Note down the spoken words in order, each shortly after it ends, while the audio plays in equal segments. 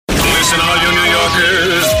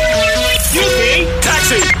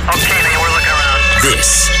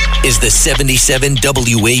is the 77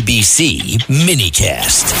 WABC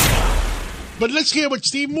minicast. But let's hear what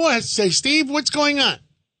Steve Moore has to say. Steve, what's going on?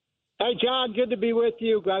 Hey, John, good to be with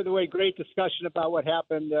you. By the way, great discussion about what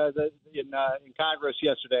happened in Congress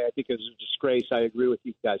yesterday. I think it was a disgrace. I agree with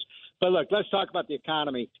you guys. But look, let's talk about the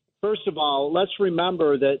economy. First of all, let's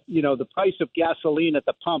remember that, the price of gasoline at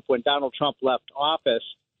the pump when Donald Trump left office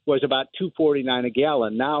was about $2.49 a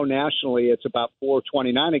gallon. Now, nationally, it's about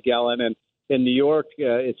 $4.29 a gallon. And in New York,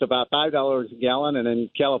 it's about $5 a gallon. And in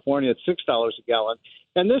California, it's $6 a gallon.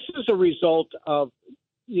 And this is a result of,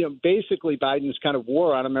 basically Biden's kind of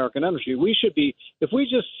war on American energy. We should be, if we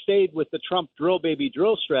just stayed with the Trump drill, baby,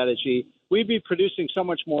 drill strategy, we'd be producing so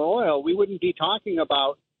much more oil. We wouldn't be talking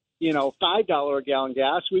about, $5 a gallon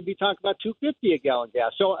gas. We'd be talking about $2.50 a gallon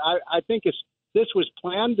gas. So I think this was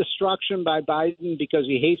planned destruction by Biden because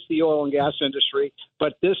he hates the oil and gas industry.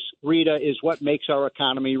 But this, Rita, is what makes our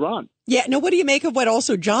economy run. Yeah. Now, what do you make of what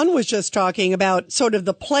also John was just talking about, sort of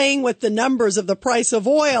the playing with the numbers of the price of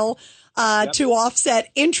oil to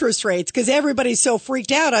offset interest rates? Because everybody's so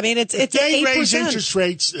freaked out. I mean, it's if they 8%. raise interest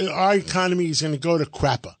rates, our economy is going to go to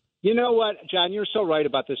crapper. You know what, John, you're so right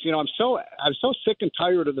about this. I'm so sick and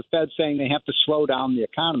tired of the Fed saying they have to slow down the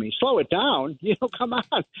economy. Slow it down. Come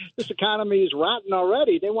on. This economy is rotten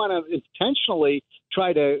already. They want to intentionally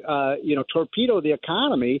try to, torpedo the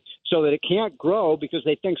economy so that it can't grow because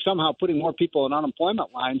they think somehow putting more people in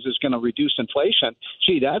unemployment lines is going to reduce inflation.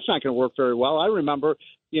 Gee, that's not going to work very well. I remember,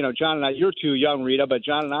 John and I, you're too young, Rita, but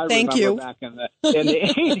John and I remember back in the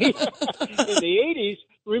 80s,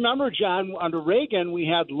 remember, John, under Reagan, we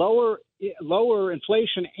had lower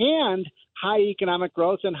inflation and high economic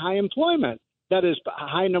growth and high employment. That is, a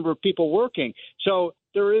high number of people working. So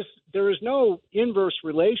there is no inverse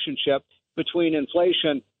relationship between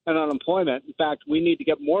inflation and unemployment. In fact, we need to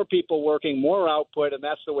get more people working, more output, and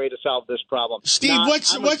that's the way to solve this problem. Steve,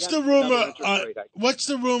 what's the rumor? What's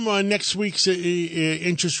the rumor on next week's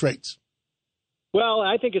interest rates? Well,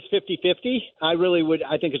 I think it's 50-50.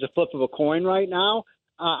 I think it's a flip of a coin right now.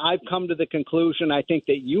 I've come to the conclusion, I think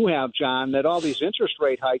that you have, John, that all these interest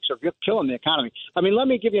rate hikes are killing the economy. I mean, let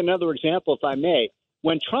me give you another example, if I may.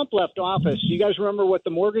 When Trump left office, you guys remember what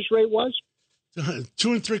the mortgage rate was?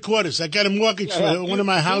 2 3/4. I got a mortgage for one of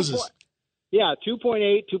my houses.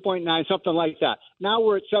 2.8, 2.9, something like that. Now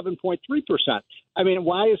we're at 7.3%. I mean,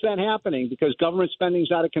 why is that happening? Because government spending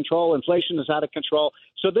is out of control, inflation is out of control.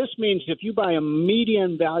 So this means if you buy a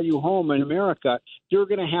median value home in America, you're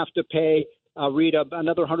going to have to pay Rita,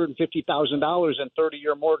 another $150,000 in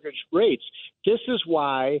 30-year mortgage rates. This is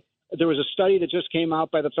why there was a study that just came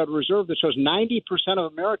out by the Federal Reserve that shows 90%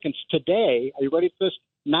 of Americans today, are you ready for this?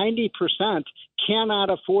 90% cannot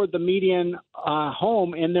afford the median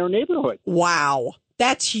home in their neighborhood. Wow.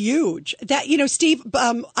 That's huge. Steve,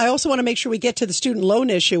 I also want to make sure we get to the student loan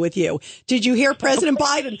issue with you. Did you hear President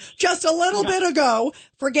Biden just a little bit ago?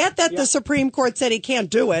 Forget that the Supreme Court said he can't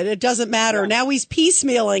do it. It doesn't matter. Now he's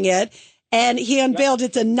piecemealing it. And he unveiled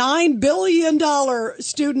it's a $9 billion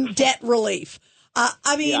student debt relief.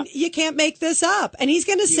 You can't make this up. And he's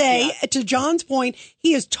going to say, to John's point,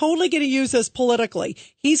 he is totally going to use this politically.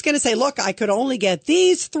 He's going to say, look, I could only get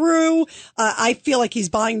these through. I feel like he's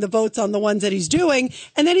buying the votes on the ones that he's doing.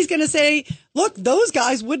 And then he's going to say, look, those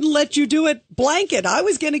guys wouldn't let you do it blanket. I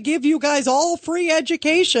was going to give you guys all free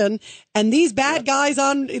education. And these bad guys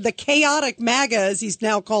on the chaotic MAGA, as he's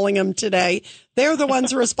now calling them today, they're the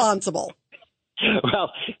ones responsible.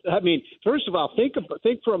 Well, I mean, first of all, think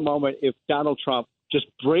for a moment if Donald Trump just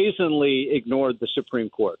brazenly ignored the Supreme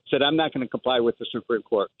Court, said, I'm not going to comply with the Supreme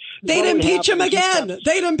Court. They'd impeach him again.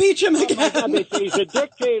 They'd impeach him again. Oh my God, he's a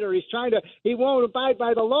dictator. He won't abide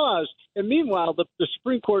by the laws. And meanwhile, the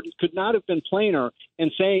Supreme Court could not have been plainer in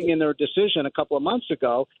saying in their decision a couple of months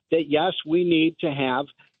ago that, yes, we need to have,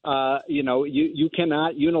 you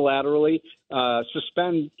cannot unilaterally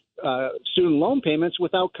suspend student loan payments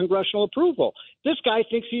without congressional approval. This guy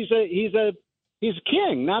thinks he's a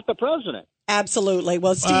king, not the president. Absolutely.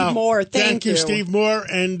 Well, Steve Moore, thank you, Steve Moore,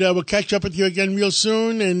 and we'll catch up with you again real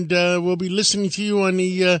soon, and we'll be listening to you on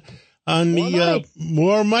the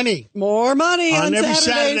More Money on every Saturdays.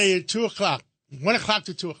 Saturday at 2:00, 1:00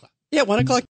 to 2:00. Yeah, 1:00.